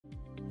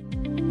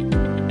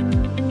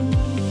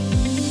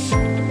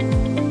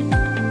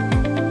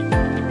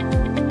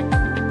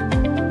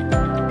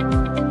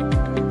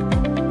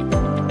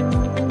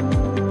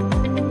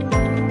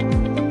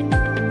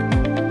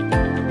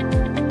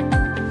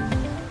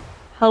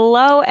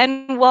Hello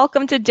and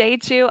welcome to day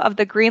 2 of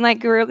the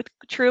Greenlight Group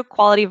True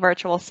Quality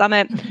Virtual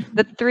Summit,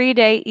 the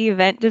 3-day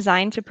event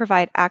designed to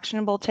provide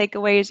actionable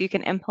takeaways you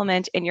can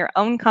implement in your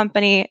own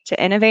company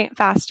to innovate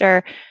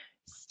faster,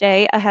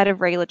 stay ahead of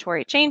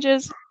regulatory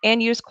changes,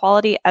 and use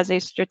quality as a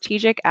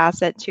strategic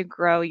asset to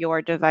grow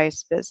your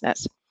device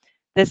business.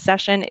 This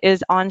session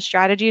is on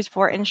strategies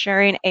for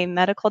ensuring a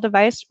medical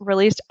device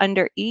released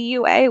under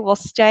EUA will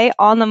stay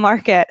on the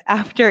market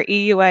after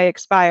EUA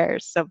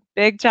expires. So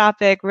big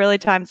topic, really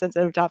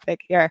time-sensitive topic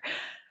here.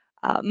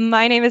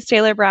 My name is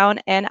Taylor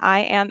Brown, and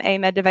I am a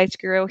med device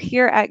guru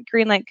here at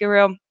Greenlight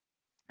Guru,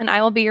 and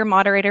I will be your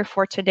moderator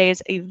for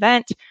today's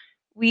event.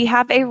 We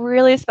have a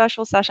really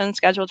special session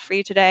scheduled for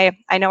you today.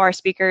 I know our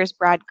speakers,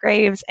 Brad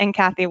Graves and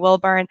Cathy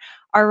Wilburn,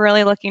 are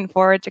really looking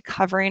forward to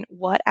covering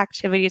what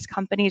activities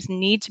companies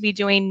need to be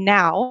doing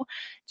now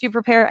to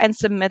prepare and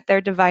submit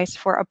their device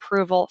for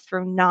approval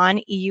through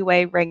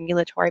non-EUA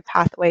regulatory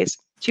pathways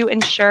to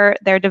ensure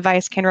their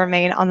device can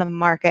remain on the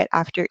market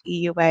after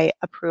EUA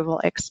approval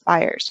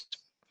expires.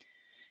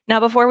 Now,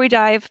 before we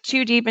dive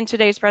too deep into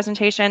today's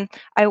presentation,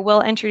 I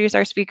will introduce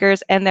our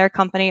speakers and their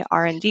company,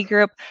 RND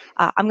Group.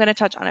 I'm going to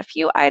touch on a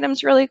few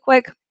items really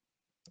quick.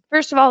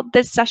 First of all,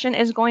 this session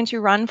is going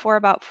to run for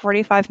about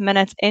 45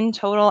 minutes in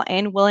total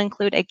and will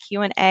include a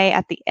Q&A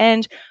at the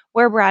end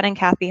where Brad and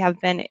Cathy have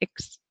been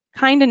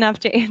kind enough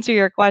to answer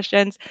your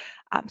questions.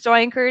 So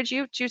I encourage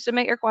you to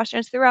submit your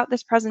questions throughout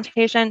this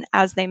presentation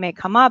as they may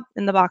come up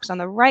in the box on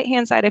the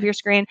right-hand side of your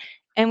screen,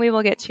 and we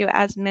will get to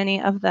as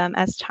many of them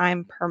as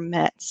time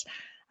permits.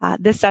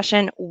 This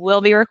session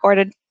will be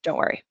recorded, don't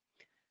worry.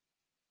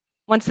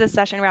 Once this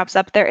session wraps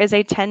up, there is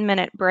a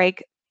 10-minute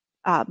break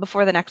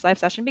before the next live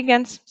session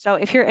begins. So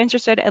if you're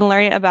interested in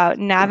learning about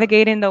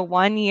navigating the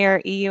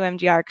 1-year EU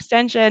MDR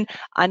extension,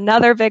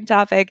 another big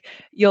topic,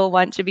 you'll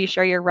want to be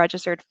sure you're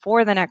registered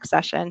for the next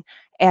session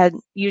and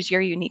use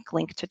your unique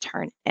link to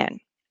tune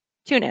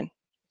in.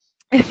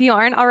 If you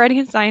aren't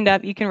already signed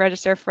up, you can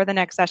register for the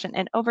next session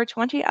and over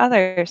 20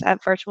 others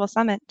at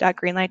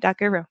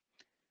virtualsummit.greenlight.guru.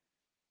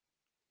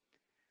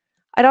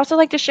 I'd also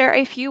like to share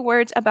a few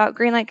words about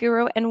Greenlight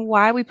Guru and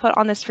why we put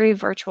on this free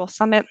virtual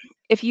summit.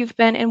 If you've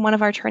been in one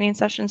of our training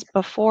sessions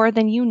before,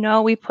 then you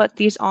know we put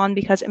these on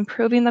because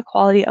improving the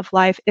quality of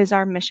life is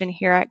our mission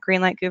here at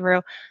Greenlight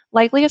Guru,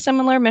 likely a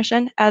similar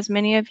mission as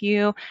many of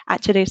you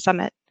at today's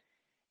summit.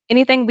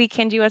 Anything we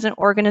can do as an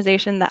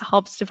organization that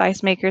helps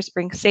device makers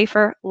bring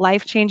safer,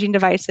 life-changing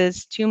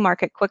devices to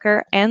market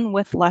quicker and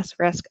with less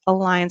risk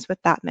aligns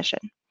with that mission.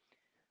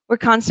 We're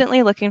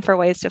constantly looking for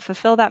ways to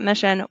fulfill that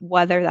mission,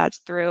 whether that's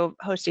through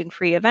hosting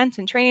free events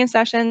and training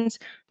sessions,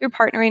 through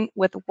partnering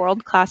with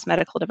world-class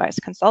medical device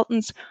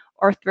consultants,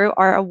 or through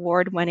our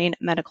award-winning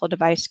medical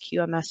device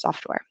QMS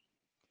software.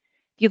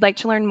 If you'd like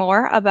to learn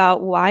more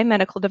about why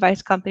medical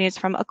device companies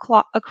from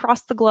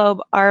across the globe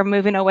are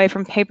moving away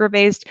from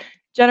paper-based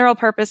general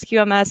purpose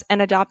QMS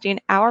and adopting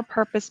our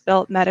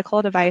purpose-built medical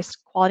device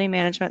quality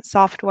management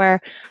software,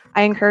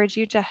 I encourage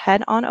you to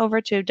head on over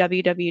to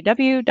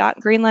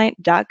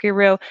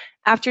www.greenlight.guru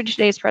after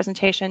today's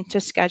presentation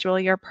to schedule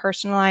your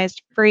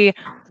personalized free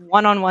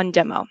one-on-one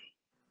demo.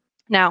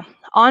 Now,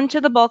 on to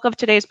the bulk of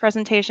today's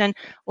presentation.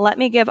 Let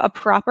me give a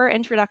proper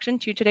introduction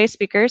to today's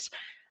speakers.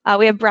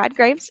 We have Brad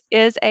Graves,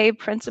 is a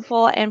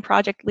principal and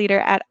project leader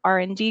at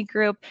RND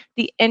Group,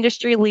 the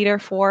industry leader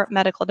for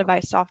medical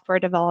device software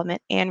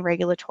development and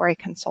regulatory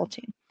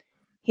consulting.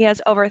 He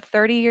has over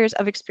 30 years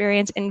of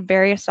experience in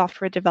various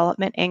software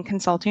development and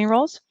consulting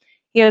roles.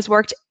 He has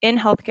worked in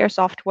healthcare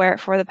software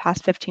for the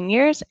past 15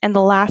 years and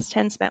the last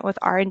 10 spent with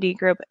RND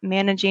Group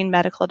managing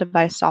medical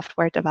device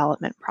software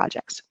development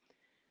projects.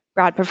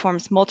 Brad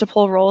performs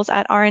multiple roles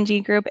at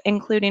RND Group,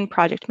 including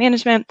project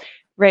management,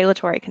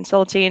 regulatory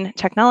consulting,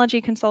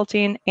 technology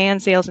consulting,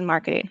 and sales and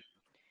marketing.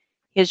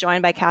 He is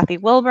joined by Cathy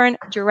Wilburn,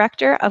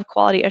 Director of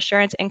Quality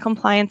Assurance and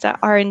Compliance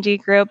at RND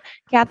Group.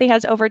 Cathy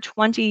has over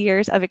 20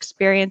 years of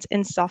experience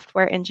in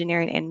software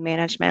engineering and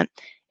management.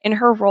 In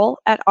her role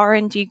at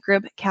RND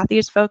Group, Cathy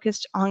is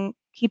focused on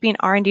keeping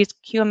R&D's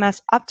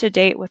QMS up to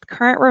date with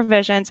current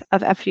revisions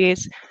of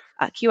FDA's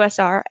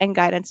QSR and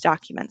guidance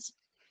documents,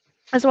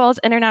 as well as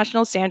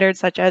international standards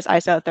such as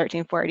ISO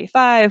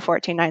 13485,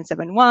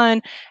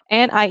 14971,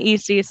 and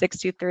IEC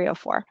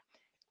 62304.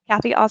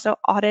 Cathy also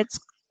audits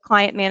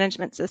client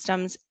management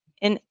systems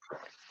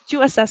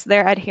to assess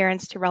their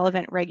adherence to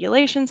relevant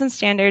regulations and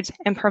standards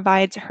and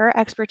provides her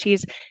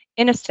expertise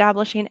in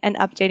establishing and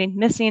updating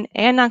missing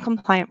and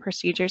non-compliant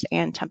procedures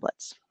and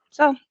templates.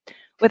 So,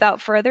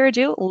 without further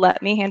ado,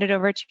 let me hand it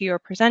over to your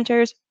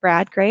presenters,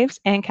 Brad Graves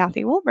and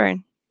Cathy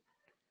Wilburn.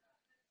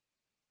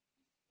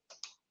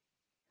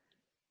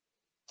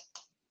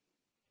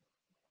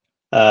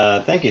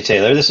 Thank you,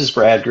 Taylor. This is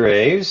Brad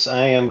Graves.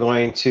 I am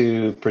going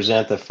to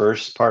present the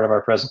first part of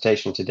our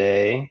presentation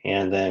today,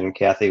 and then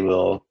Cathy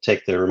will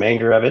take the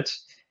remainder of it.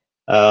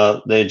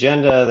 The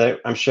agenda that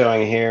I'm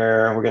showing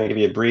here, we're going to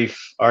give you a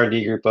brief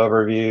RND Group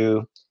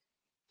overview,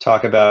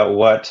 talk about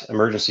what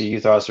emergency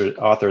use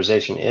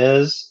authorization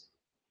is,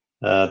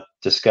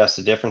 discuss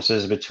the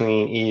differences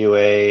between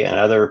EUA and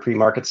other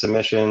pre-market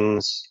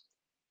submissions,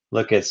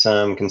 look at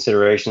some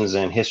considerations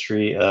and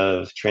history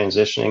of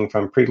transitioning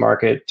from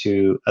pre-market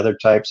to other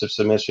types of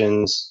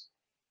submissions,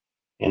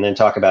 and then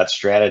talk about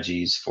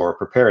strategies for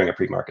preparing a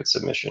pre-market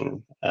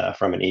submission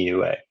from an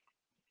EUA.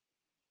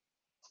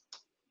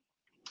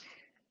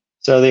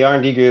 So the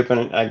R&D group,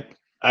 and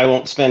I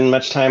won't spend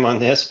much time on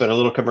this, but a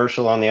little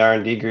commercial on the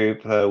R&D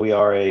group. We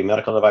are a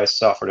medical device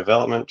software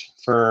development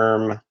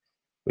firm.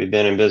 We've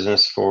been in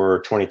business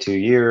for 22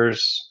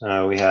 years.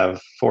 We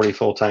have 40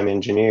 full-time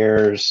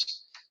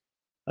engineers.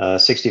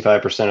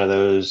 65% of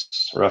those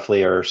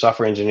roughly are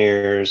software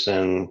engineers,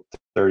 and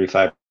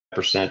 35%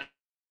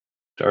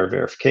 are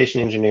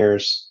verification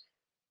engineers.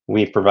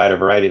 We provide a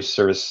variety of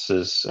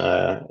services,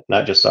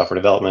 not just software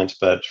development,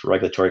 but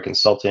regulatory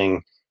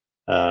consulting.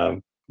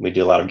 We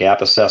do a lot of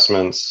gap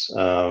assessments,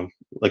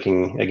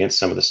 looking against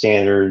some of the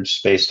standards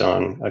based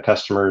on a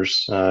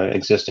customer's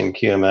existing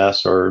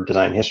QMS or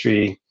design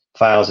history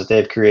files that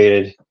they've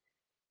created.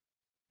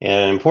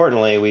 And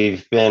importantly,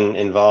 we've been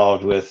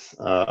involved with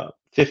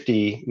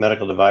 50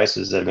 medical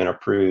devices that have been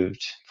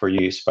approved for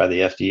use by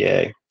the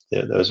FDA.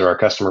 Those are our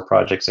customer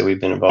projects that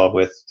we've been involved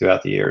with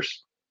throughout the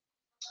years.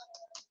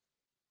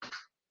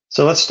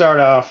 So let's start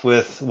off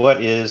with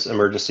what is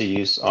emergency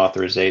use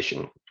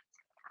authorization.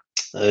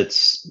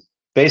 It's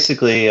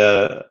basically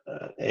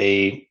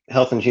a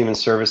Health and Human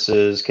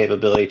Services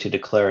capability to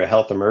declare a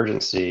health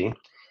emergency.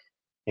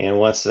 And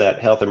once that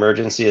health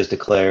emergency is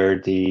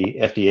declared, the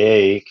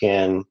FDA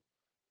can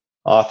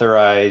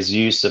authorize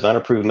use of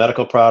unapproved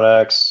medical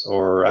products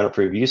or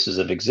unapproved uses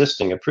of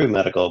existing approved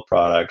medical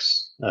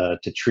products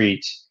to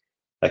treat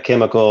a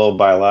chemical,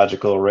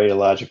 biological,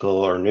 radiological,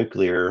 or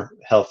nuclear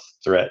health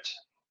threat.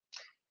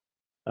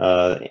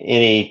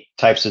 Any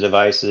types of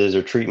devices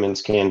or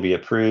treatments can be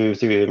approved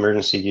through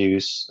emergency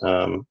use,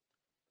 and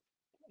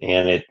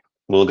it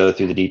will go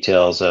through the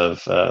details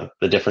of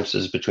the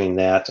differences between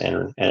that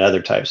and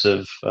other types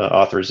of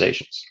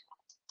authorizations.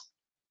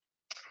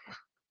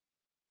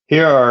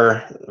 Here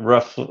are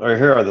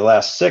the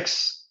last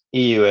 6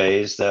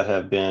 EUAs that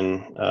have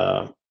been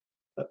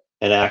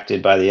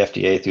enacted by the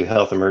FDA through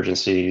health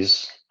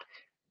emergencies.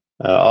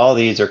 All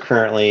these are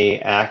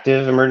currently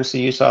active emergency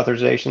use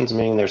authorizations,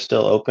 meaning they're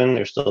still open.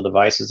 There's still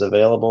devices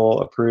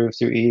available, approved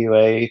through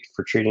EUA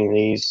for treating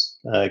these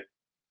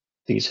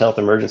health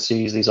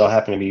emergencies. These all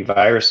happen to be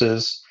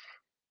viruses.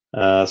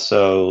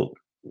 So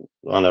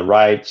on the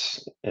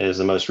right is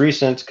the most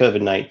recent,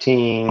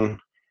 COVID-19.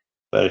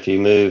 But if you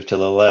move to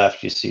the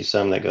left, you see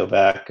some that go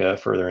back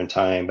further in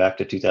time, back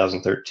to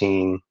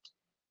 2013,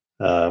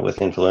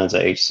 with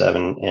influenza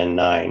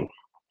H7N9.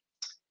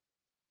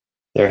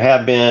 There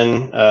have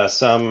been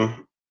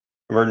some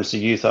emergency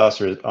use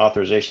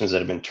authorizations that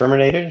have been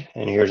terminated,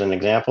 and here's an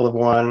example of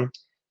one.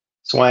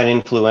 Swine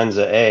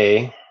influenza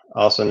A,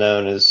 also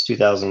known as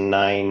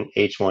 2009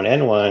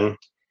 H1N1,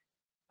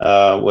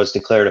 was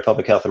declared a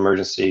public health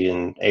emergency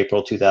in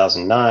April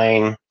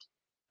 2009.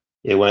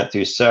 It went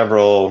through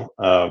several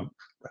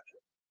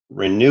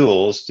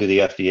renewals through the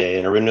FDA,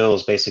 and a renewal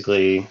is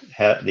basically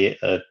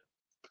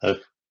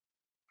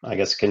I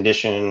guess a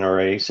condition or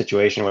a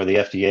situation where the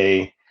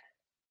FDA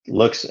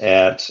looks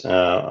at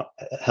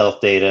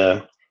health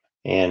data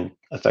and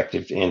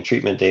effective and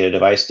treatment data,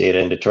 device data,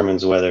 and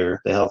determines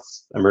whether the health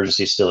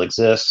emergency still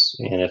exists.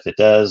 And if it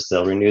does,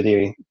 they'll renew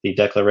the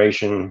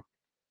declaration.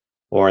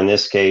 Or in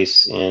this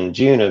case, in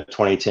June of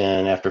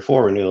 2010, after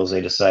 4 renewals,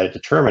 they decided to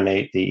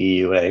terminate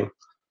the EUA.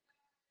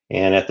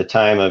 And at the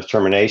time of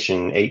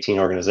termination, 18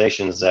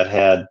 organizations that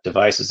had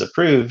devices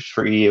approved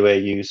for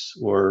EUA use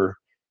were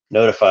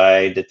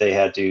notified that they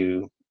had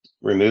to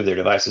remove their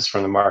devices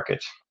from the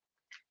market.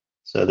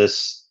 So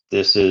this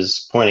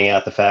is pointing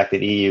out the fact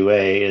that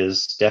EUA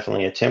is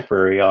definitely a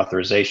temporary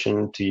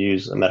authorization to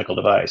use a medical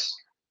device.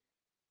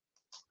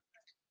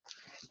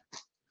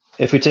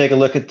 If we take a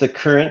look at the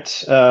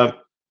current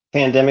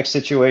pandemic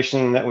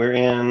situation that we're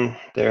in,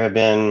 there have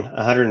been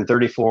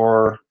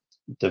 134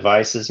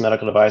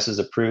 medical devices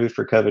approved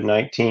for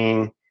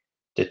COVID-19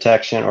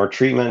 detection or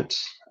treatment.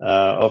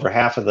 Over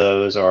half of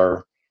those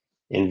are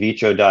in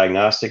vitro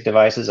diagnostic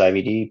devices,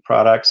 IVD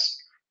products.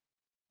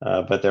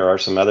 But there are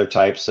some other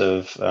types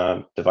of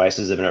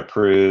devices that have been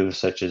approved,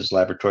 such as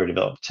laboratory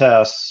developed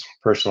tests,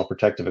 personal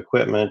protective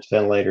equipment,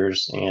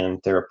 ventilators, and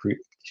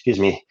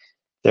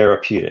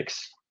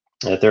therapeutics.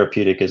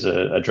 Therapeutic is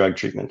a drug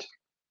treatment.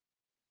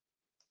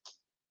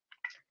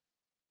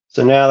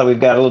 So now that we've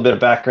got a little bit of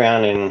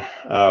background in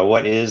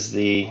what is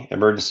the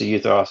emergency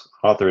use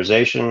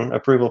authorization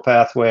approval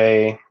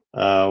pathway,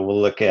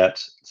 we'll look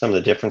at some of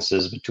the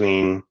differences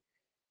between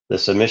the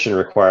submission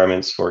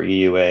requirements for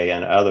EUA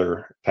and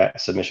other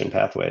submission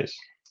pathways.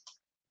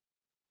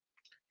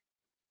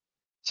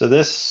 So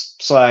this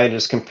slide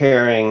is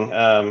comparing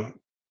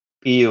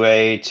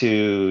EUA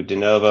to de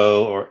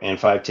novo and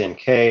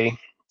 510K.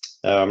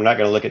 I'm not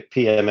going to look at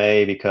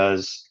PMA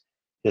because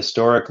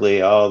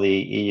historically all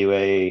the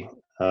EUA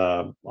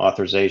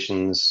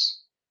authorizations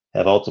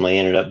have ultimately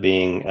ended up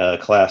being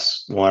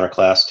class 1 or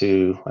class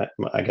 2,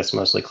 I guess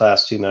mostly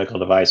class 2 medical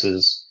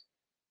devices.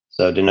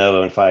 So de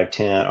novo and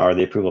 510 are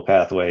the approval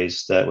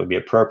pathways that would be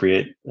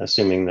appropriate,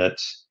 assuming that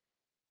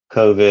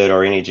COVID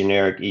or any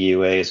generic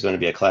EUA is going to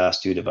be a class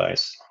 2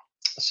 device.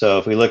 So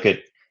if we look at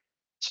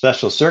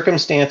special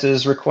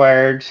circumstances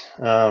required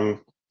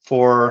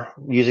for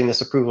using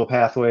this approval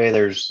pathway,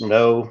 there's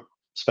no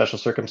special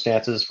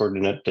circumstances for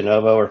de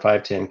novo or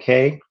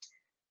 510K,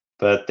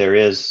 but there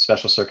is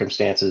special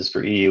circumstances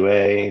for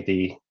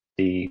EUA.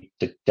 The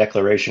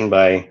declaration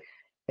by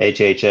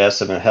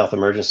HHS of a health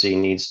emergency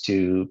needs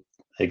to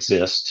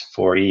exist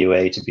for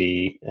EUA to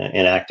be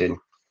enacted.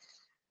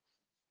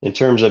 In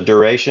terms of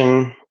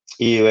duration,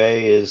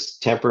 EUA is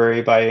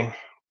temporary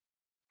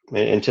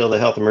until the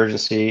health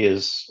emergency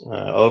is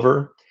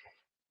over.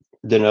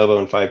 De novo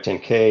and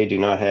 510K do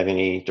not have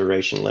any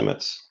duration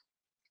limits.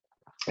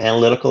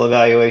 Analytical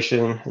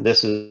evaluation,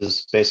 this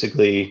is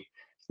basically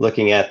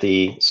looking at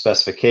the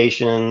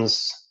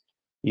specifications,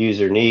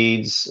 user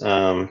needs,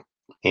 and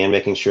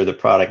making sure the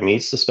product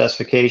meets the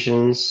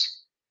specifications.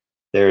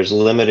 There's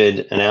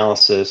limited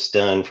analysis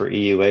done for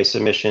EUA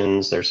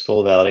submissions. There's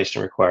full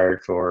validation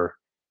required for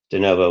de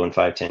novo and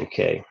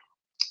 510K.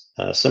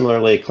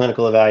 Similarly,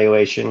 clinical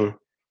evaluation,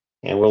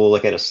 and we'll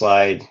look at a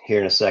slide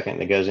here in a second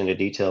that goes into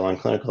detail on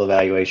clinical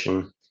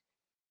evaluation.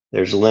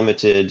 There's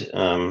limited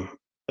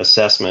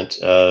assessment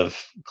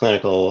of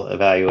clinical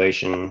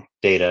evaluation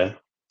data,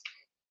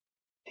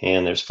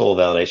 and there's full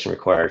validation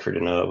required for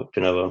de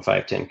novo and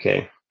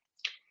 510K.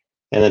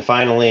 And then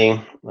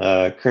finally,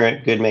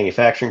 current good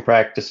manufacturing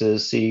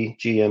practices,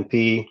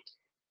 CGMP.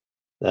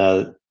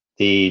 The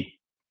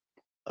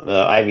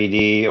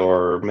IVD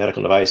or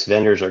medical device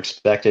vendors are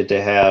expected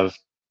to have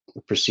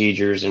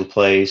procedures in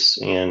place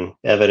and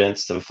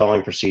evidence of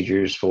following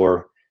procedures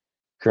for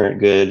current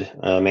good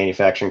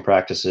manufacturing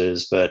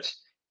practices, but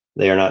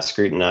they are not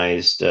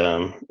scrutinized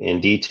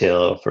in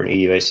detail for an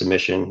EUA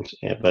submission,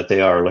 but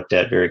they are looked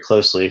at very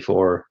closely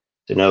for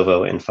de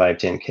novo and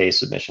 510K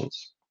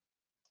submissions.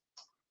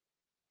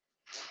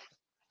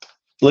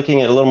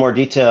 Looking at a little more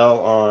detail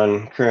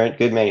on current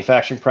good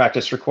manufacturing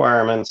practice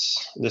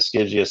requirements, this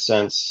gives you a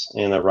sense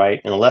in the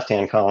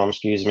left-hand column,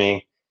 excuse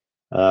me,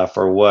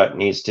 for what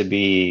needs to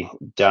be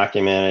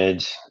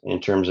documented in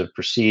terms of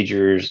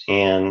procedures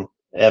and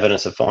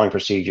evidence of following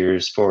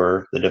procedures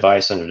for the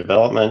device under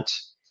development,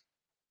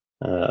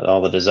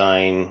 all the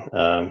design,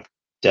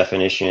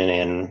 definition,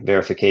 and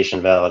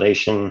verification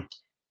validation.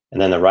 And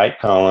then the right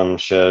column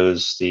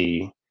shows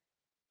the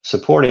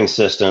supporting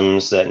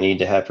systems that need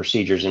to have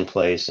procedures in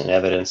place and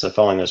evidence of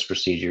following those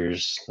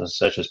procedures,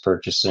 such as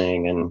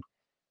purchasing and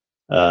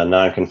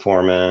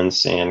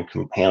non-conformance and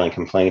handling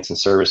complaints and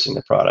servicing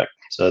the product.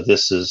 So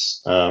this is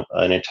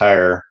an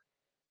entire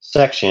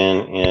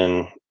section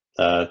in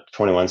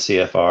 21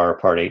 CFR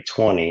Part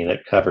 820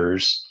 that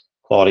covers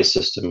quality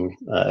system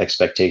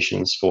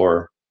expectations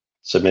for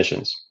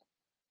submissions.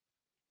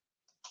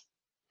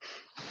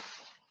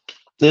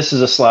 This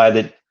is a slide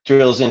that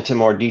drills into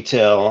more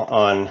detail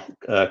on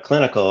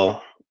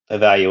clinical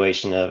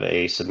evaluation of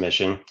a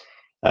submission.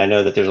 I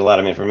know that there's a lot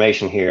of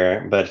information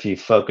here, but if you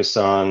focus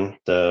on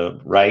the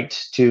right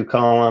two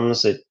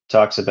columns, it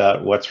talks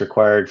about what's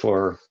required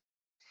for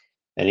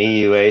an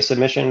EUA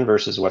submission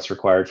versus what's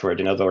required for a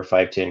de novo or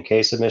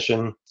 510K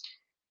submission.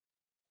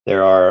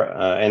 There are,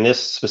 and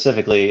this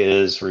specifically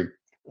is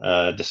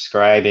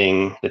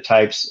describing the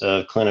types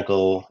of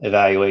clinical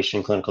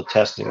evaluation, clinical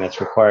testing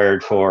that's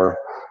required for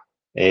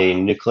a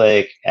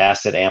nucleic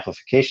acid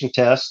amplification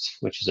test,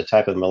 which is a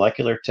type of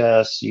molecular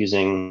test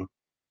using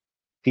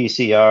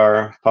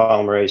PCR,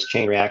 polymerase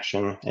chain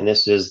reaction, and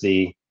this is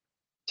the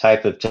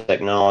type of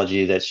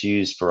technology that's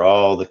used for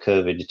all the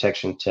COVID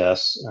detection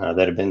tests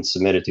that have been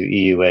submitted to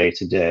EUA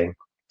today,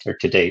 or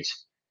to date.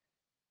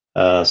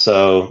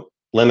 So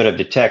limit of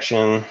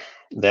detection,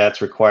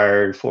 that's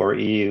required for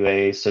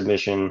EUA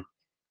submission.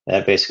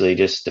 That basically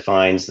just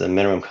defines the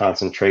minimum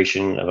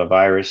concentration of a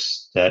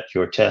virus that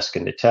your test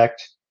can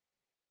detect.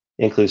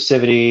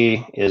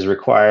 Inclusivity is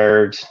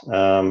required,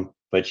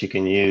 but you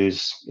can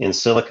use in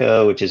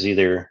silico, which is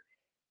either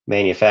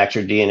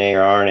manufactured DNA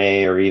or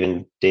RNA, or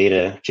even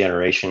data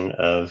generation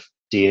of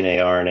DNA,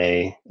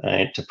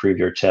 RNA, to prove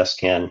your test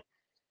can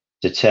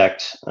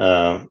detect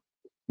the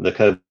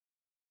COVID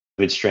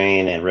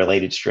strain and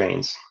related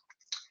strains.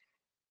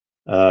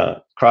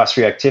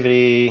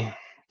 Cross-reactivity,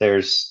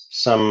 there's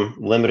some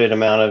limited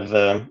amount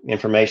of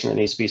information that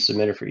needs to be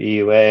submitted for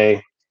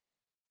EUA.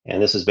 And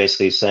this is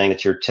basically saying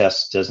that your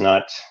test does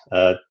not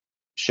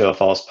show a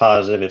false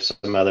positive if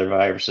some other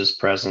virus is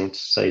present,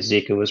 say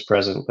Zika was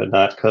present, but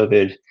not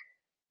COVID.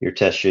 Your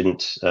test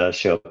shouldn't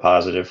show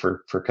positive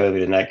for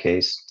COVID in that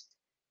case.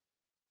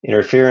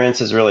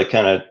 Interference is really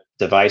kind of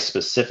device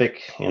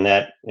specific, and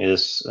that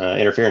is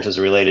interference is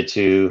related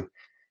to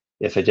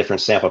if a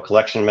different sample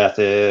collection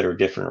method or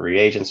different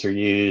reagents are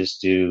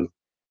used, do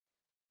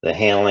the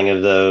handling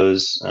of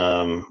those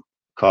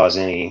cause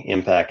any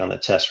impact on the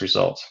test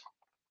results.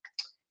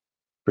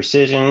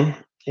 Precision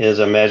is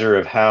a measure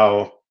of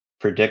how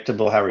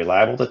predictable, how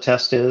reliable the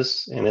test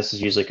is, and this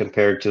is usually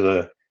compared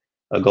to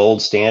a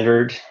gold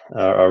standard,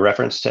 a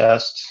reference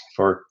test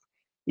for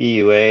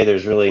EUA,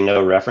 there's really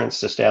no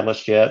reference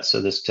established yet,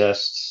 so this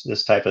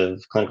type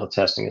of clinical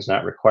testing is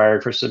not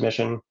required for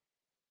submission.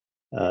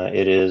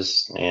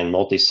 And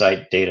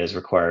multi-site data is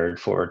required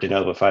for de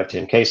novo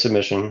 510K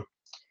submission.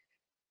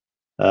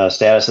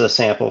 Status of the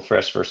sample,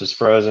 fresh versus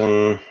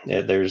frozen.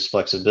 There's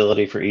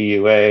flexibility for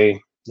EUA.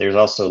 There's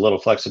also a little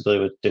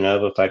flexibility with de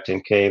novo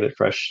 510K, but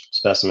fresh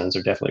specimens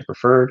are definitely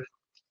preferred.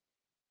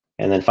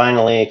 And then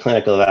finally,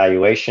 clinical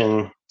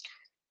evaluation.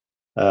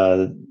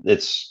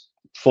 It's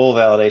full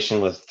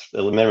validation with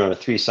a minimum of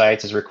 3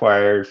 sites is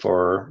required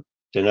for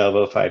de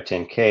novo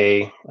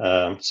 510K.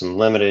 Some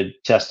limited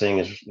testing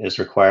is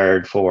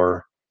required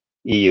for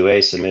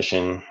EUA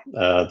submission.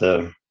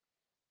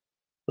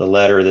 The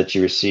letter that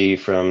you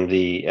receive from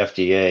the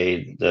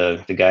FDA,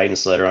 the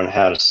guidance letter on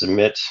how to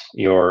submit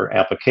your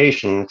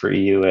application for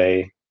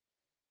EUA,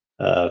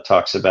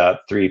 talks about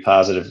 30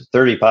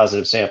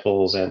 positive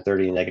samples and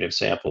 30 negative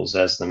samples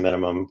as the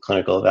minimum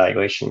clinical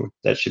evaluation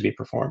that should be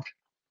performed.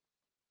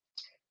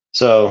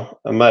 So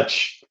a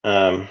much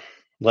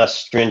less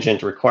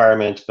stringent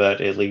requirement, but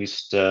at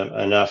least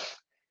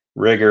enough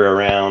rigor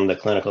around the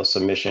clinical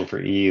submission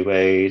for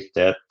EUA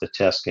that the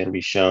test can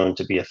be shown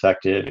to be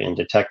effective in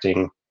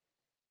detecting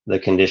the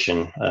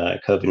condition,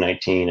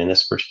 COVID-19, in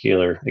this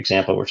particular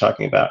example we're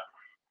talking about.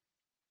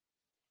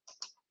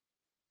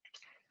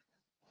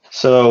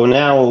 So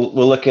now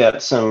we'll look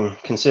at some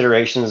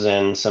considerations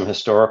and some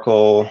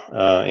historical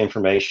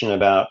information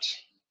about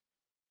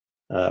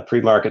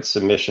pre-market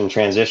submission,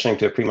 transitioning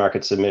to a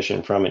pre-market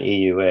submission from an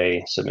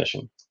EUA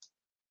submission.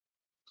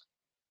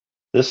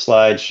 This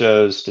slide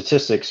shows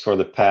statistics for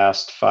the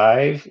past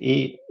 5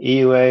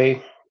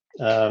 EUA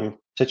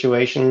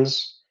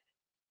situations,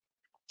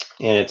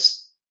 and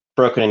it's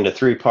broken into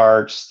 3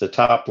 parts. The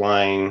top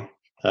line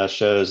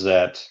shows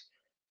that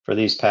for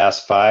these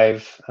past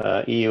 5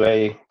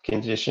 EUA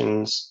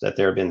conditions, that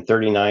there have been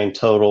 39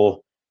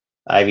 total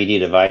IVD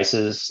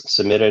devices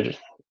submitted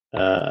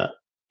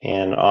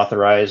and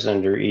authorized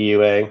under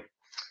EUA.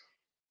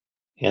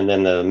 And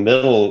then the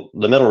middle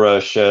row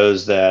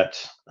shows that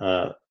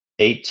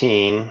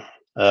 18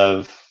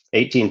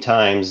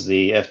 times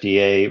the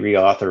FDA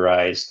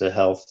reauthorized the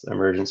health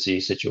emergency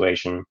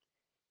situation,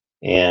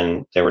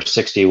 and there were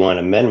 61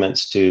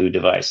 amendments to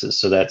devices.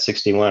 So that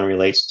 61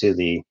 relates to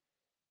the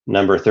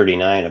number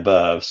 39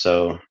 above.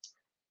 So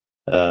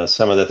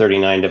some of the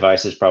 39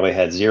 devices probably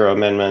had 0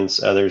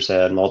 amendments, others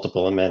had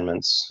multiple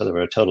amendments. So there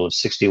were a total of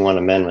 61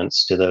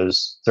 amendments to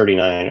those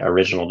 39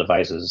 original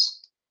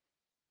devices.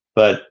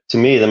 But to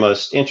me, the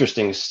most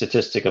interesting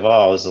statistic of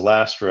all is the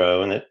last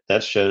row, and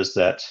that shows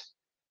that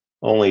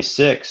only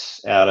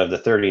 6 out of the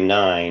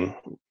 39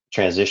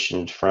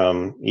 transitioned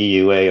from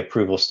EUA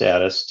approval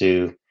status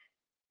to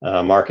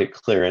market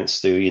clearance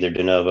through either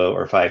de novo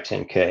or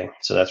 510K.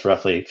 So that's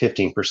roughly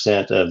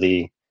 15% of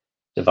the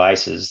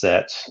devices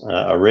that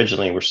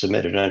originally were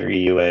submitted under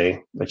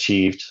EUA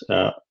achieved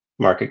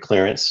market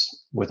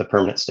clearance with a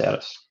permanent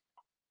status.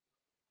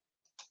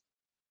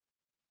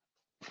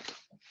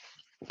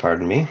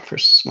 Pardon me for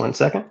 1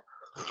 second.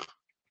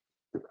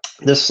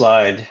 This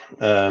slide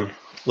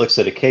looks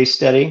at a case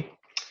study.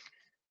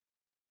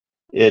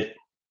 It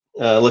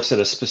looks at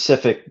a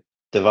specific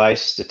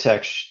device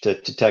detects the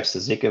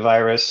Zika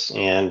virus,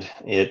 and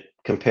it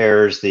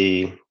compares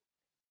the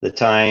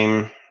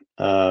time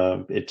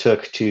it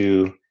took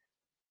to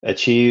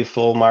achieve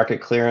full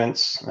market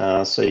clearance.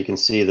 So you can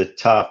see the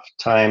top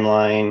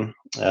timeline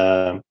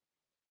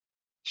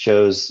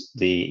shows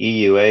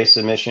the EUA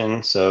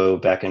submission. So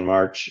back in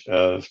March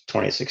of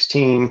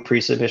 2016,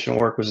 pre-submission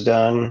work was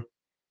done,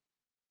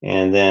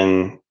 and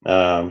then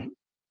an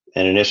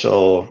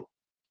initial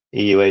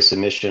EUA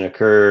submission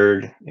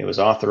occurred. It was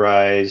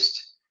authorized,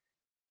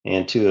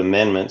 and 2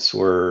 amendments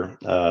were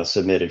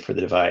submitted for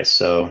the device.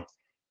 So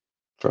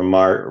from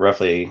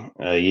roughly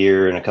a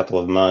year and a couple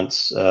of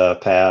months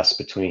passed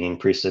between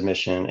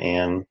pre-submission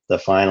and the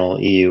final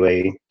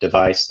EUA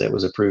device that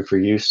was approved for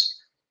use.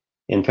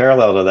 In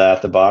parallel to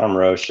that, the bottom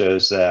row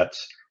shows that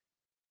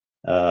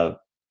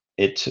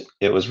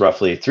it was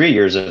roughly 3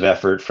 years of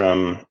effort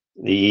from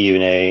the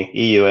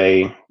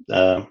EUA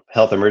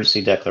health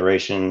emergency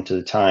declaration to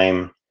the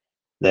time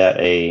that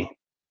a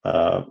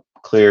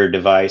clear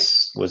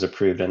device was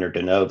approved under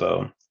de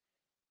novo.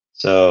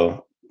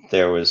 So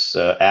there was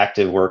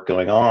active work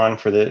going on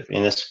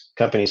in this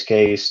company's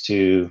case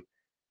to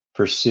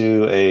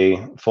pursue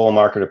a full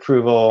market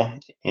approval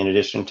in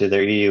addition to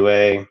their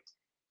EUA.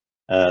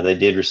 They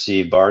did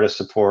receive BARDA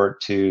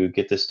support to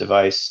get this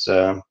device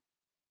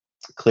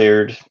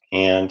cleared,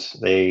 and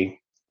they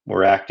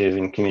were active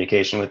in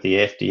communication with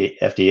the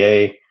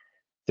FDA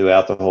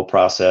throughout the whole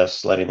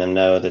process, letting them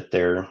know that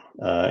their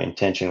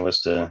intention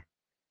was to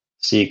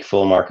seek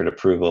full market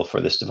approval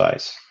for this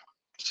device.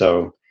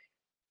 So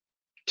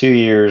 2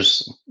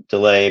 years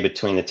delay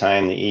between the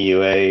time the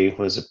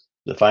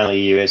final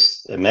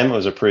EUA amendment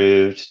was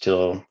approved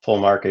till full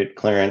market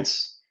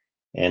clearance,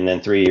 and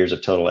then 3 years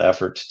of total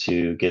effort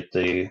to get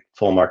the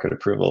full market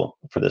approval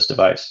for this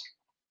device.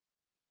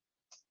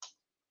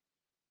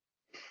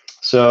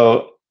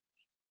 So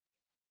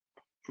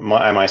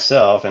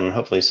myself, and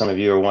hopefully some of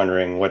you are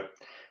wondering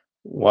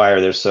why are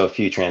there so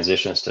few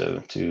transitions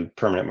to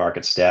permanent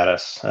market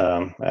status?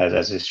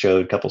 As I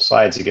showed a couple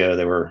slides ago,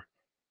 there were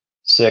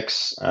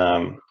six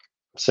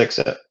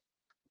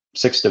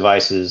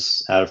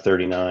devices out of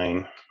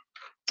 39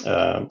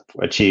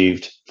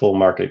 achieved full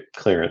market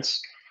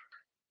clearance.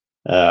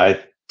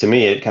 To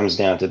me, it comes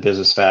down to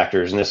business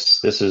factors, and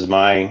this is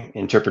my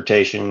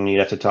interpretation. You'd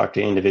have to talk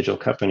to individual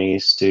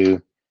companies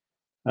to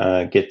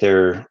get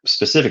their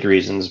specific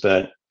reasons,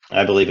 but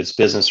I believe it's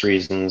business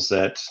reasons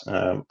that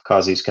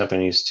cause these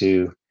companies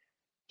to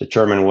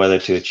determine whether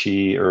to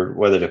achieve or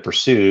whether to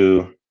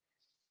pursue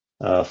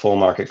full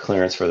market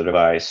clearance for the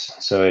device.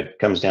 So it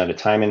comes down to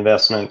time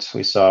investment.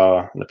 We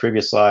saw in the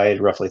previous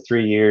slide roughly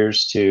 3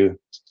 years to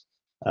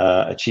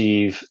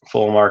achieve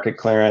full market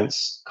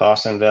clearance.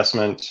 Cost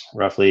investment,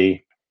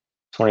 roughly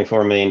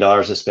 $24 million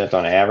is spent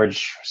on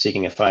average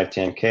seeking a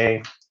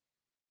 510K.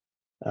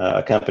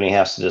 A company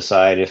has to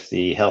decide if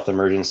the health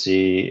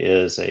emergency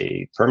is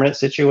a permanent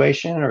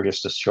situation or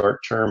just a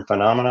short-term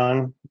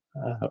phenomenon.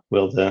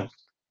 Will the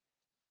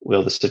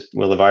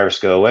virus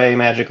go away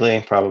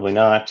magically? Probably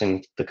not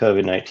in the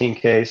COVID-19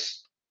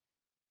 case.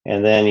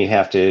 And then you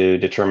have to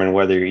determine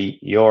whether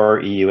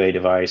your EUA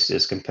device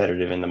is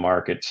competitive in the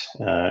market.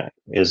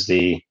 Is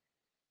the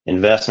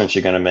investment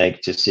you're going to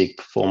make to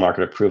seek full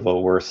market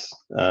approval worth,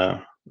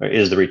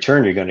 is the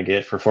return you're going to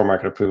get for full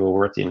market approval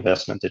worth the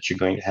investment that you're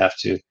going to have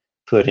to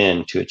put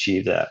in to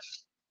achieve that?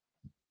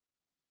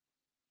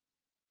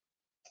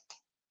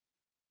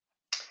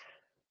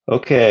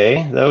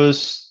 Okay,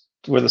 those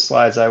were the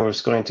slides I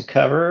was going to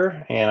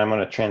cover, and I'm going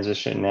to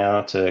transition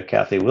now to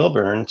Cathy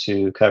Wilburn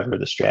to cover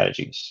the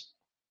strategies.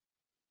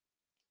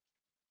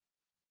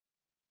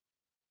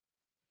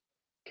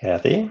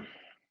 Cathy?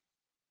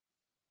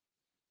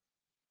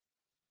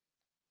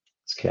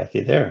 Is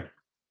Cathy there?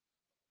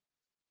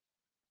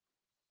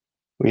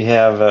 We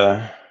have,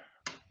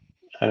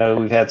 I know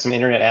we've had some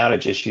internet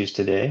outage issues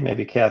today.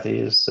 Maybe Cathy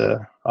is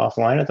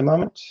offline at the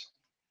moment.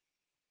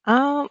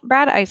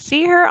 Brad, I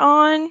see her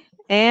on,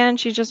 and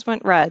she just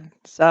went red,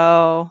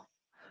 so.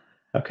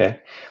 Okay,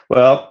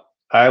 well,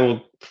 I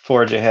will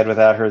forge ahead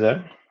without her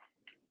then.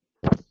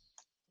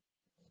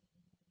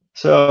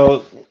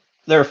 So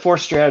there are 4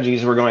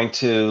 strategies we're going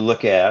to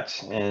look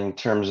at in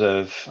terms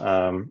of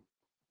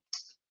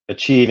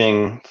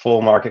achieving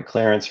full market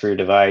clearance for your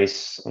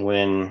device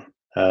when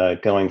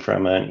going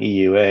from an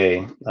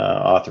EUA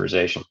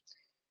authorization.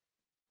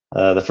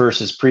 The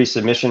first is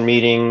pre-submission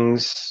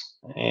meetings,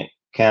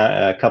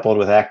 coupled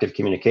with active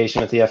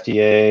communication with the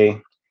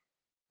FDA.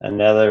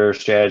 Another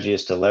strategy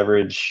is to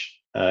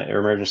leverage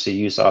emergency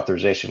use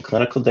authorization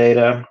clinical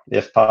data,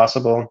 if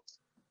possible.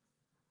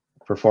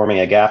 Performing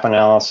a gap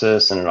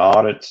analysis and an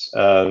audit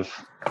of,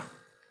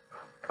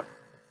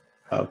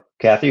 oh,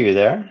 Cathy, are you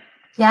there?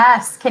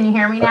 Yes, can you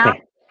hear me now?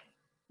 Okay.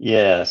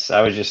 Yes,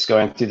 I was just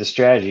going through the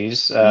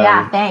strategies.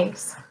 Yeah,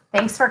 thanks.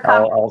 Thanks for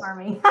covering for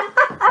me.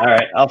 All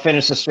right, I'll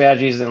finish the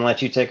strategies and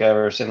let you take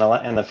over. So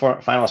the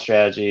final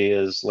strategy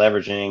is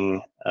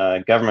leveraging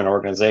government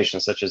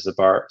organizations such as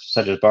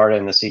BARDA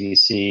and the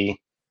CDC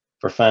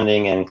for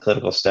funding and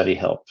clinical study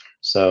help.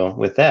 So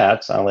with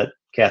that, I'll let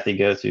Cathy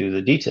go through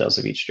the details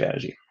of each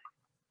strategy.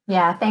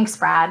 Yeah, thanks,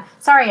 Brad.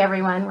 Sorry,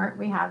 everyone.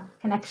 We have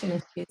connection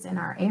issues in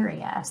our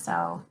area,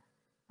 so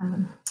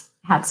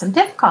had some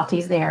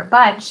difficulties there,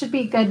 but it should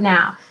be good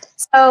now.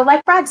 So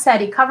like Brad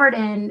said, he covered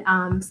in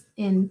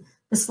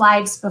the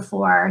slides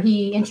before,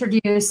 he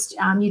introduced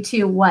you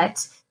to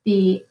what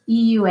the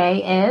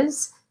EUA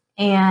is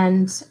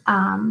and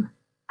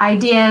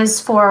ideas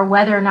for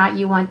whether or not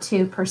you want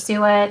to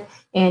pursue it,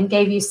 and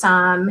gave you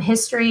some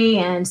history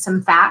and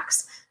some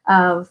facts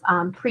of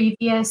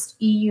previous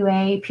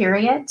EUA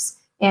periods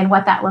and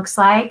what that looks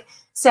like.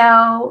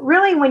 So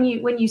really, when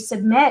you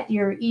submit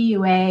your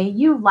EUA,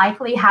 you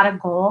likely had a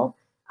goal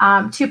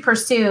to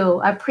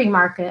pursue a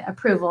pre-market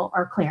approval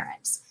or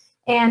clearance.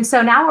 And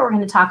so now what we're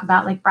going to talk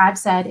about, like Brad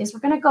said, is we're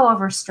going to go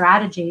over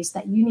strategies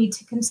that you need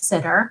to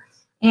consider,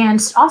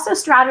 and also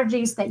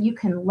strategies that you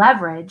can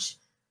leverage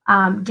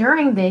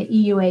during the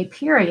EUA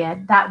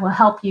period that will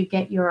help you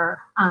get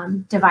your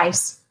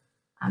device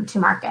to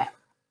market.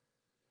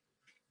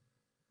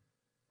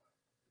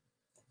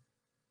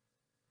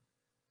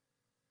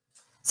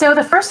 So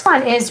the first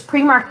one is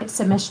pre-market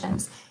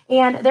submissions.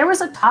 And there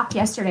was a talk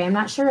yesterday, I'm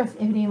not sure if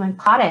anyone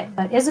caught it,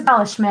 but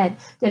Isabella Schmidt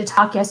did a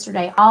talk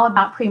yesterday all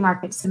about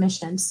pre-market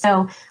submissions.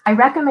 So I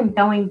recommend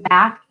going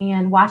back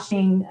and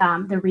watching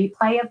the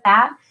replay of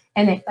that,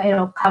 and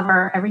it'll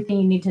cover everything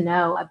you need to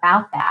know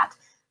about that.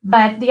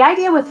 But the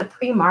idea with the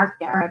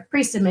pre-market or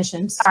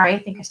pre-submission, sorry, I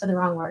think I said the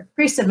wrong word,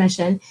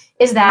 pre-submission,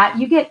 is that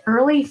you get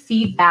early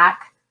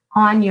feedback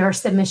on your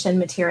submission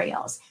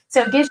materials.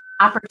 So it gives you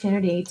an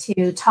opportunity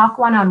to talk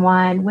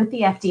one-on-one with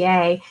the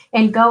FDA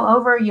and go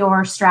over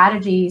your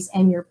strategies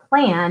and your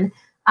plan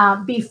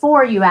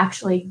before you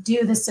actually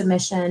do the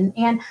submission,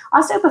 and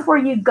also before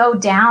you go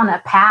down a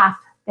path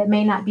that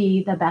may not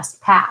be the best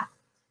path.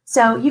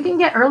 So you can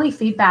get early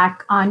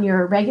feedback on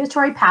your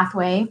regulatory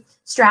pathway,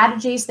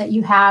 strategies that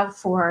you have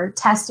for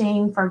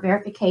testing, for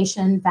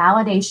verification,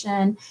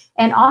 validation,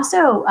 and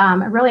also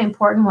a really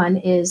important one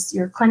is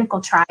your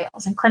clinical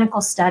trials and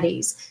clinical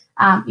studies,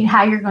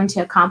 how you're going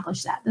to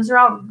accomplish that. Those are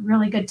all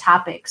really good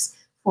topics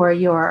for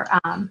your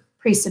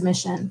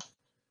pre-submission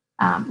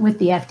with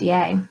the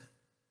FDA.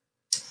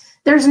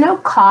 There's no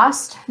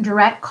cost,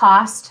 direct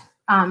cost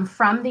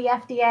from the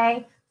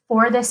FDA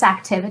for this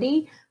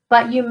activity,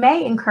 but you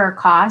may incur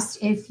cost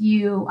if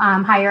you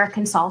hire a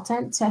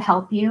consultant to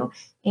help you.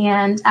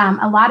 And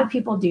a lot of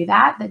people do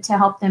that to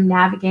help them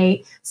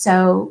navigate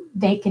so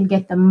they can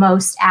get the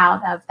most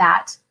out of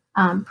that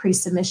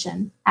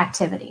pre-submission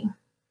activity.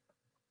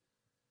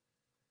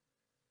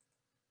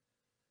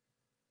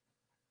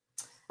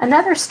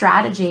 Another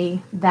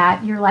strategy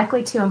that you're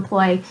likely to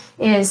employ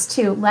is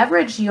to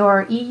leverage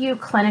your EU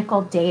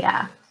clinical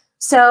data.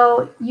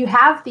 So you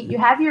have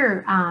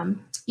your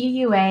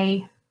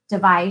EUA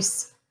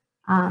device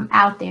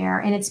out there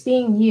and it's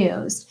being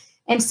used.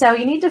 And so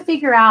you need to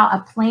figure out a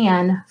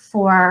plan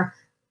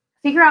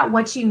figure out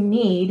what you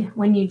need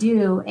when you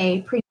do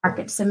a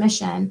pre-market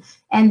submission,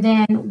 and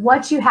then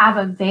what you have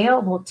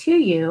available to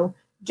you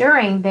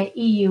during the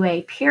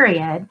EUA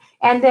period,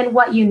 and then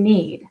what you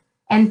need.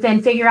 And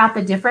then figure out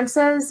the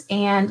differences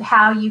and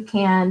how you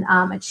can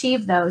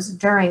achieve those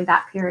during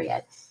that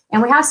period.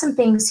 And we have some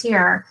things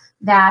here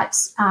that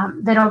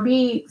that'll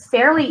be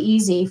fairly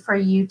easy for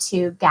you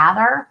to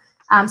gather.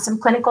 Some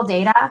clinical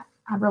data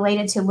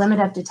related to limit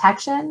of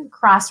detection,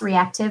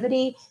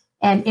 cross-reactivity,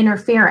 and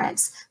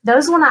interference.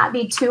 Those will not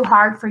be too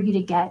hard for you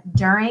to get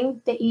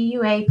during the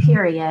EUA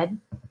period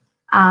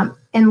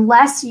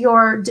unless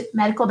your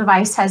medical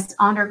device has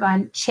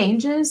undergone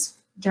changes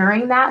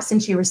during that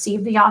since you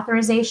received the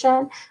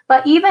authorization.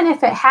 But even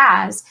if it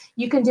has,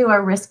 you can do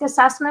a risk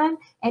assessment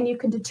and you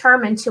can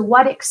determine to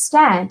what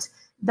extent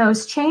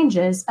those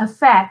changes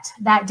affect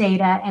that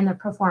data and the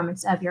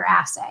performance of your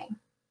assay.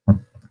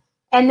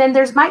 And then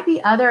there's might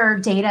be other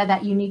data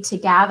that you need to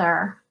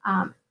gather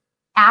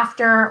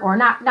after, or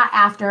not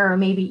after, or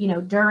maybe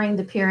during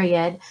the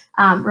period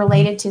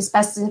related to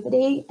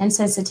specificity and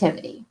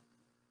sensitivity.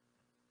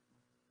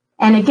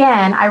 And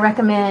again, I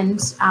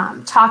recommend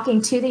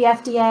talking to the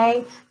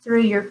FDA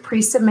through your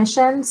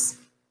pre-submissions,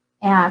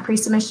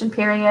 pre-submission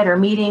period or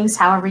meetings,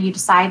 however you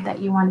decide that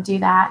you want to do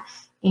that,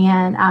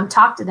 and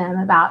talk to them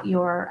about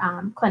your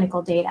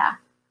clinical data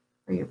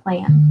for your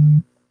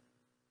plan.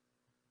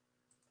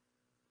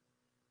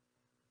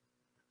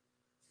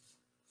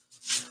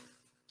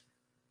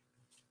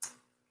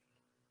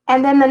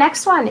 And then the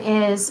next one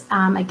is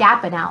a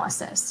gap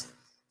analysis.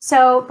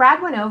 So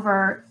Brad went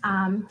over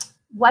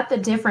what the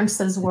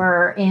differences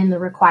were in the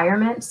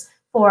requirements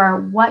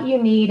for what you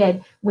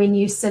needed when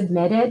you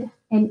submitted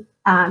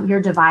your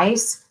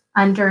device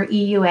under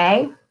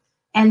EUA,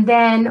 and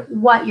then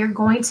what you're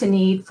going to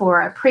need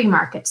for a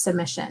pre-market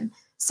submission.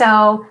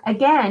 So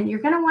again, you're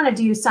going to want to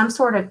do some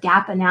sort of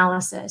gap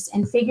analysis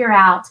and figure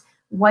out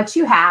what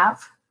you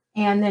have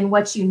and then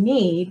what you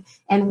need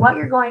and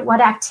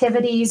what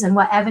activities and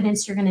what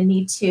evidence you're going to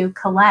need to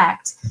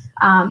collect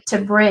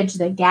to bridge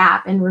the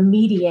gap and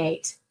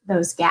remediate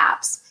those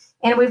gaps.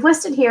 And we've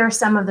listed here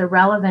some of the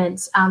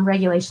relevant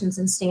regulations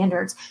and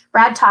standards.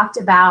 Brad talked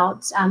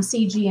about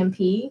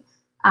CGMP,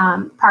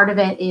 part of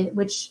it,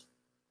 which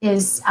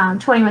is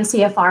 21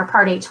 CFR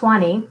Part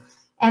 820.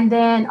 And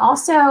then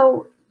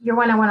also you're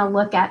going to want to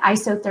look at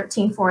ISO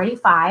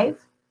 13485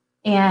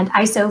 and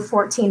ISO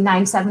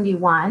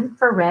 14971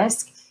 for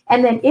risk.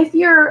 And then if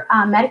your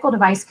medical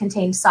device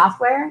contains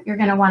software, you're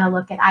going to want to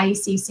look at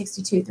IEC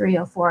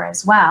 62304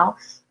 as well.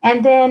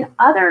 And then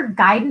other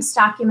guidance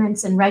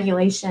documents and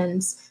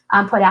regulations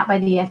put out by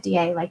the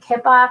FDA, like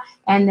HIPAA,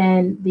 and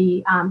then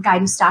the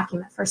guidance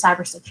document for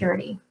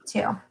cybersecurity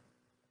too.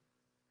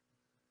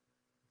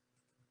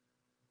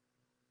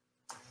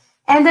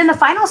 And then the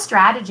final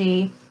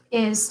strategy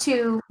is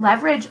to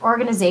leverage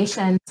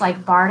organizations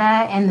like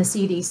BARDA and the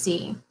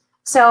CDC.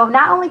 So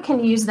not only can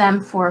you use them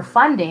for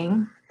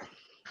funding,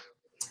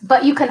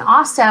 but you can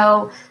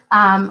also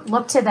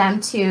look to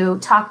them to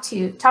talk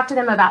to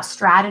them about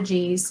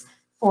strategies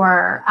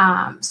for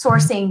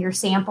sourcing your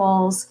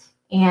samples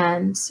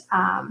and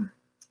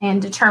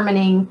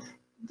determining,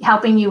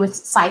 helping you with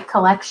site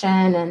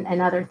collection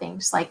and other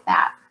things like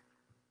that.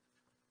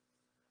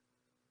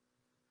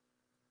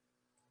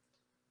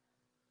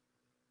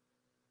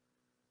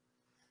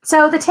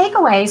 So the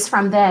takeaways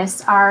from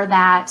this are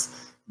that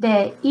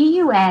the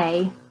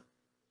EUA,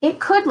 it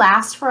could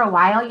last for a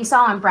while. You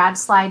saw on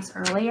Brad's slides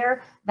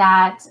earlier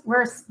that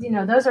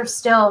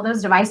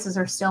those devices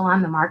are still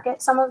on the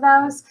market, some of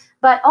those,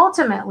 but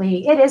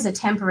ultimately it is a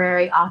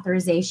temporary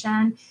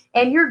authorization,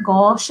 and your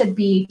goal should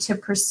be to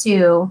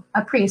pursue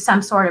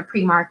some sort of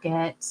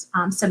pre-market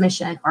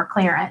submission or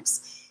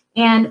clearance.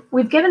 And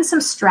we've given some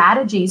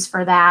strategies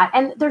for that,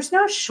 and there's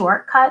no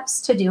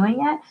shortcuts to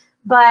doing it,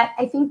 but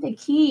I think the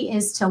key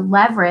is to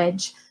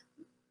leverage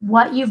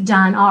what you've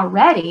done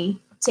already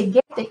to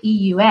get the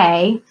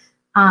EUA,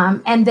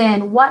 And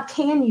then what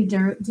can you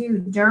do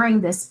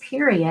during this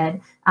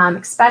period,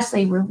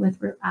 especially with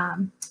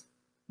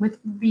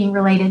being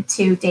related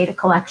to data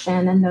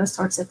collection and those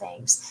sorts of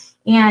things.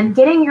 And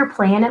getting your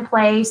plan in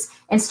place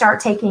and start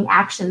taking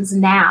actions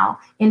now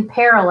in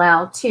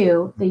parallel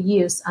to the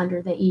use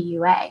under the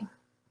EUA.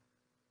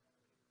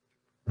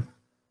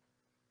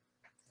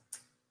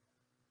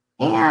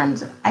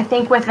 And I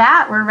think with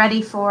that, we're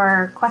ready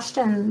for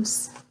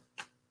questions.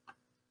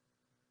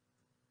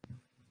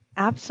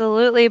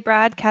 Absolutely,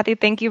 Brad, Cathy,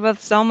 thank you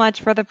both so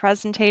much for the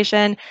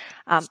presentation.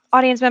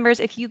 Audience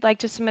members, if you'd like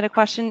to submit a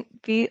question,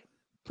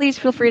 please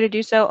feel free to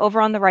do so over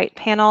on the right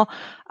panel.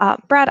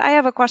 Brad, I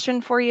have a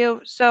question for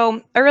you.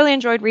 So I really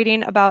enjoyed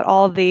reading about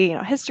all of the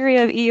history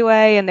of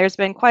EUA, and there's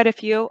been quite a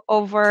few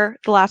over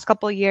the last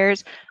couple of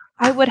years.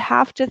 I would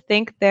have to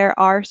think there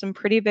are some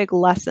pretty big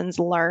lessons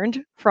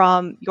learned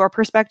from your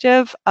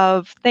perspective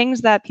of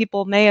things that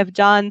people may have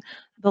done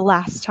the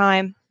last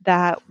time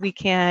that we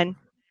can,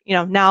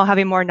 now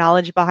having more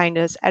knowledge behind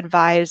us,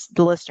 advise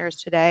the listeners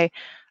today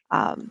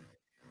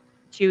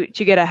to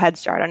get a head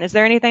start on. Is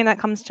there anything that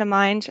comes to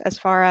mind as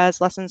far as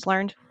lessons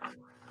learned?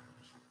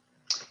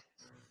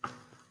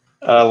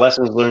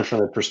 Lessons learned from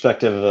the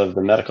perspective of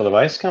the medical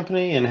device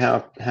company and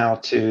how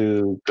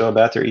to go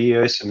about their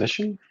EUA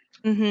submission.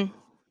 Mm-hmm.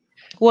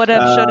 Would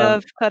have, should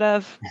have, could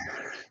have.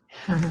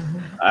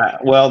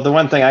 Well, the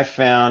one thing I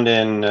found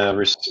in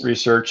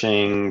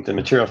researching the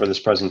material for this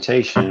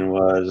presentation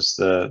was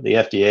the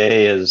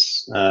FDA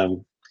has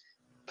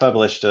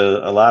published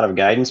a lot of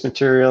guidance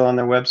material on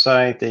their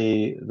website.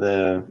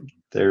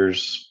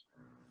 There's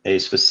a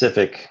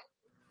specific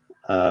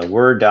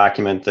Word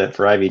document that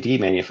for IVD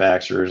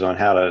manufacturers on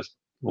how to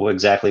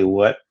exactly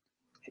what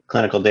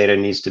clinical data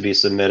needs to be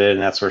submitted,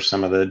 and that's where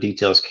some of the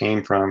details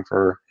came from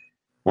for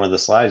one of the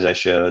slides I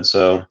showed.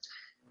 So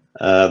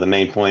the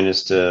main point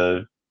is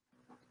to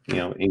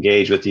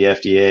engage with the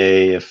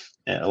FDA. If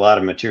a lot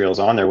of materials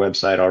on their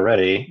website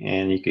already,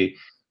 and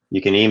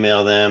you can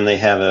email them. They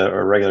have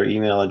a regular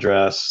email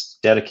address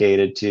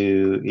dedicated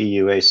to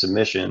EUA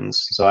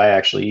submissions. So I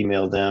actually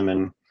emailed them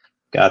and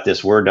got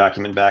this Word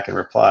document back in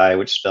reply,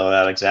 which spelled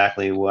out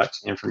exactly what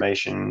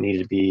information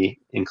needed to be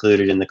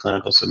included in the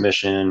clinical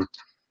submission.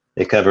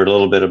 They covered a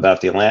little bit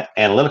about the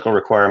analytical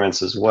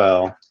requirements as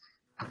well.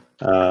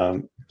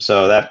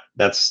 So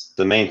that's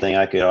the main thing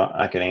I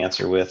could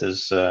answer with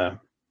is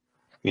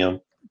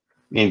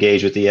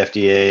engage with the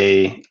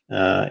FDA,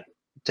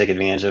 take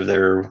advantage of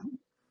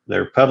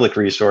their public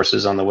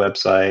resources on the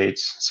websites.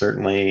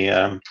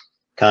 Certainly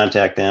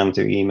contact them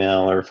through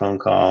email or phone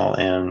call,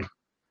 and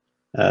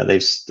they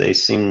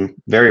seem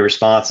very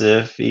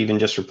responsive. Even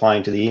just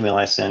replying to the email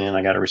I sent in,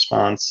 I got a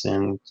response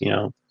in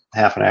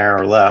half an hour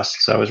or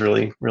less. So I was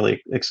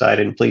really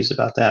excited and pleased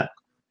about that.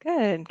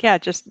 Good. Yeah,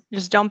 just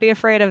don't be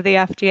afraid of the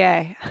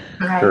FDA.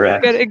 Right.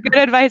 Correct. Good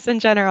advice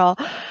in general.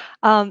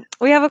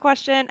 We have a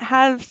question.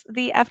 Has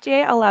the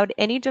FDA allowed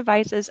any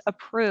devices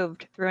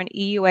approved through an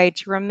EUA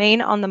to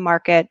remain on the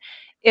market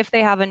if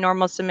they have a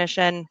normal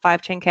submission,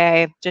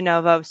 510K, de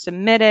novo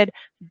submitted,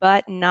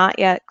 but not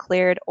yet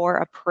cleared or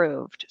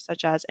approved,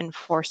 such as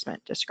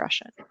enforcement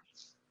discretion?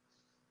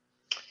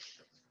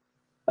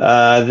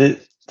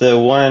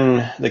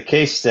 The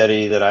case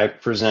study that I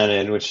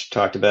presented, which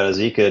talked about a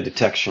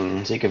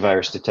Zika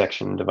virus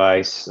detection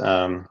device,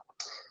 the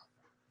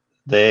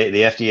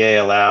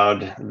FDA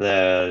allowed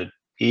the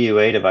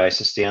EUA device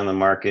to stay on the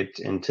market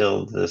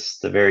until the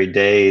very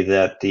day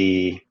that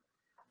the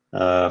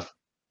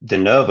de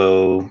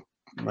novo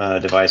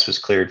device was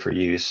cleared for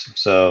use.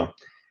 So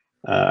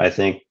I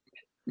think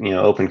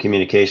open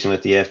communication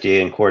with the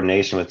FDA and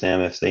coordination with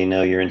them, if they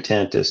know your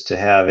intent is to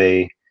have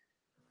a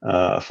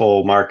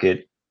full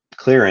market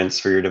clearance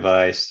for your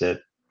device,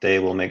 that they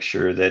will make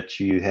sure that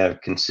you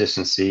have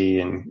consistency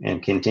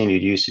and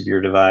continued use of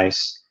your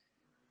device.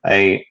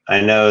 I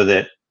know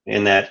that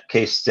in that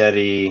case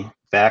study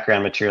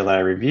background material that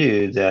I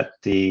reviewed, that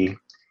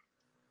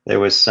there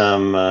was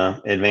some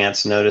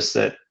advance notice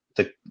that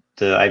the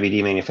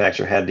IVD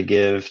manufacturer had to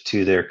give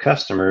to their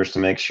customers to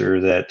make sure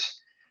that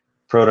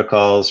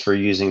protocols for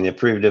using the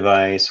approved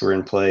device were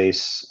in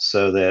place,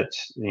 so that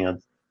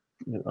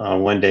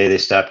one day they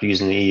stopped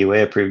using the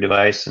EUA approved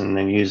device and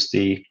then used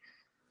the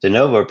de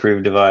novo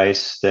approved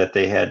device, that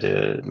they had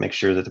to make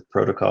sure that the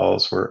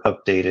protocols were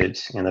updated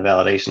and the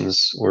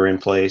validations were in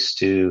place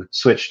to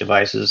switch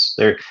devices.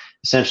 They're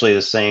essentially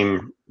the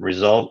same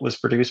result was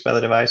produced by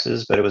the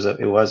devices, but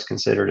it was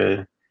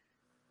considered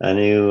a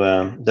new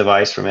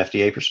device from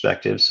FDA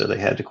perspective, so they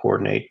had to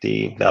coordinate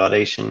the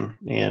validation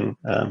and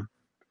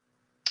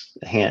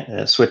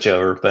switch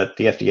over. But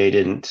the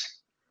FDA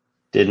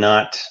did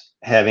not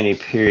have any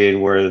period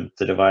where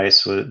the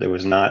device there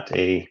was not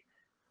a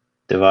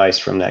device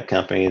from that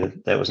company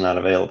that was not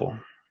available.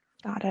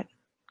 Got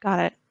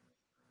it.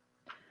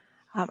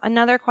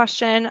 Another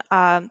question,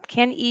 can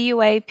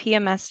EUA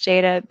PMS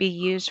data be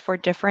used for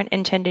different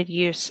intended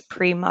use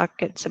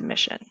pre-market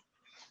submission?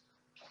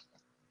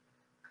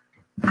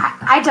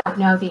 I don't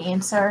know the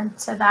answer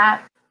to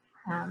that.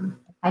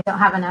 I don't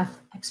have enough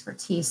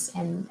expertise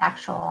in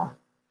actual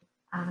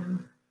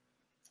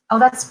Oh,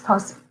 that's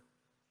post.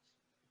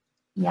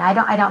 Yeah,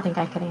 I don't think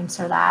I could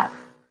answer that.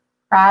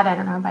 Brad, I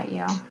don't know about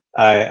you.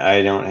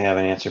 I don't have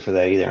an answer for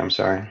that either. I'm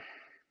sorry.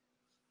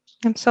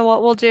 And so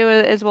what we'll do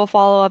is we'll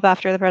follow up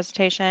after the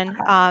presentation.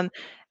 Okay.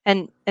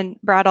 And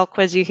Brad, I'll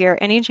quiz you here.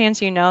 Any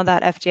chance you know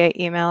that FDA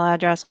email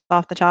address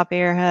off the top of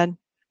your head,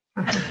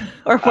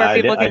 or where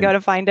people can go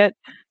to find it?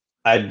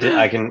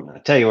 I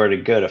can tell you where to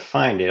go to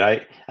find it.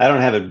 I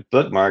don't have it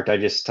bookmarked. I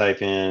just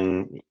type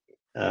in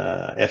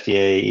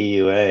FDA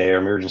EUA or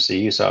emergency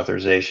use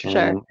authorization,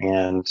 Sure.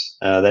 and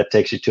that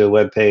takes you to a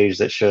web page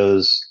that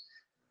shows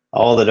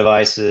all the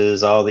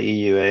devices, all the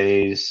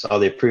EUAs, all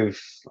the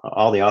approved,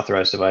 all the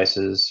authorized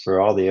devices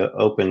for all the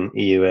open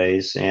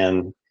EUAs.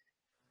 And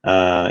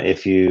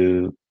if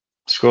you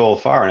scroll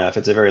far enough,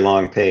 it's a very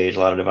long page, a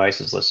lot of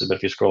devices listed, but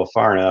if you scroll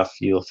far enough,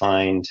 you'll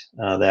find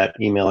that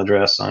email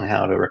address on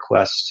how to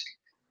request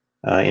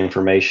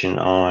information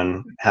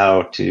on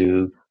how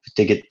to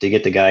get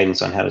the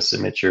guidance on how to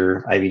submit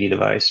your IVD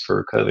device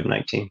for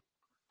COVID-19.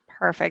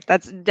 Perfect.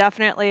 That's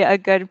definitely a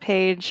good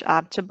page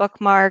to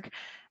bookmark.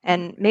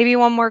 And maybe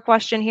one more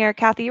question here.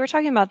 Cathy, you were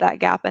talking about that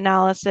gap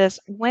analysis.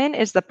 When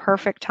is the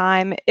perfect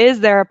time? Is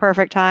there a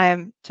perfect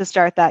time to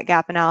start that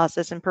gap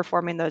analysis and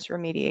performing those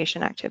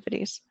remediation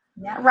activities?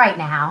 Yeah, right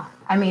now.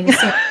 I mean, it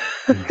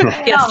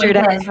Yesterday.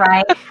 always is,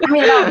 right? I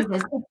mean, it always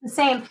is. It's the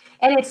same,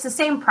 and it's the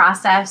same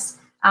process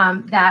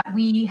that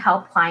we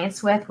help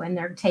clients with when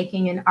they're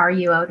taking an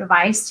RUO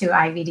device to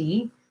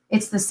IVD.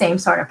 It's the same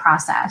sort of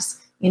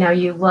process. You know,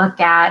 you look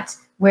at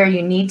where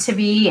you need to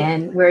be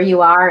and where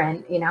you are,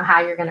 and you know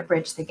how you're going to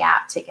bridge the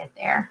gap to get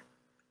there.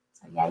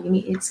 So yeah,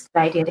 it's a good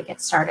idea to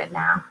get started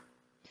now.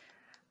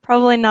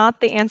 Probably not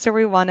the answer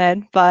we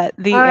wanted, but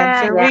the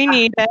answer we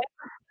needed.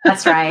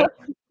 That's right.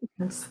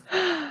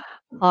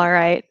 All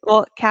right.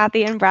 Well,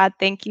 Cathy and Brad,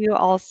 thank you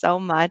all so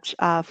much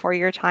for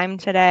your time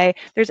today.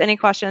 If there's any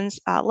questions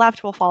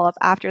left, we'll follow up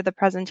after the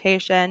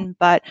presentation,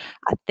 but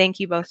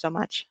thank you both so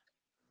much.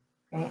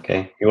 Great.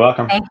 Okay, you're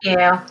welcome. Thank you.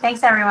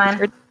 Thanks,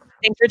 everyone.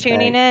 Thanks for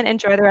tuning in.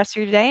 Enjoy the rest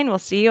of your day, and we'll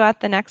see you at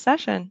the next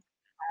session.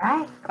 All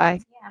right. Bye.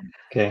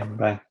 Okay,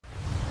 bye.